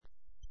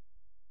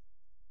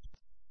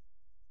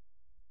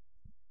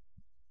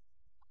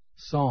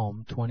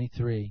Psalm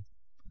 23.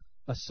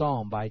 A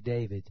Psalm by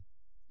David.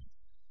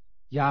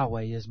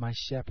 Yahweh is my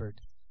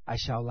shepherd, I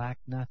shall lack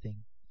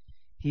nothing.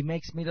 He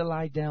makes me to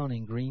lie down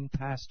in green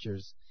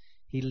pastures.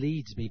 He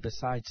leads me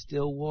beside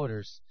still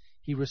waters.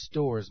 He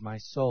restores my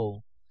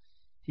soul.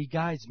 He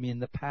guides me in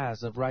the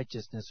paths of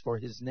righteousness for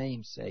His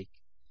name's sake.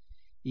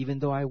 Even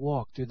though I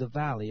walk through the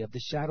valley of the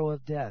shadow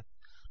of death,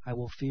 I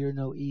will fear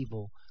no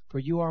evil, for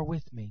You are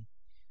with me.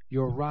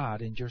 Your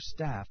rod and Your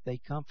staff, they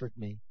comfort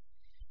me.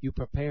 You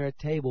prepare a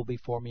table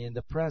before me in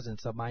the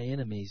presence of my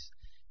enemies.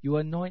 You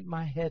anoint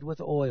my head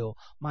with oil.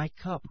 My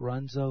cup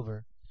runs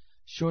over.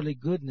 Surely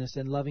goodness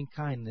and loving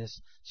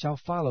kindness shall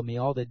follow me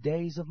all the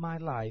days of my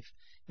life,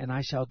 and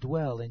I shall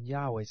dwell in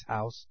Yahweh's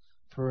house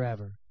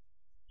forever.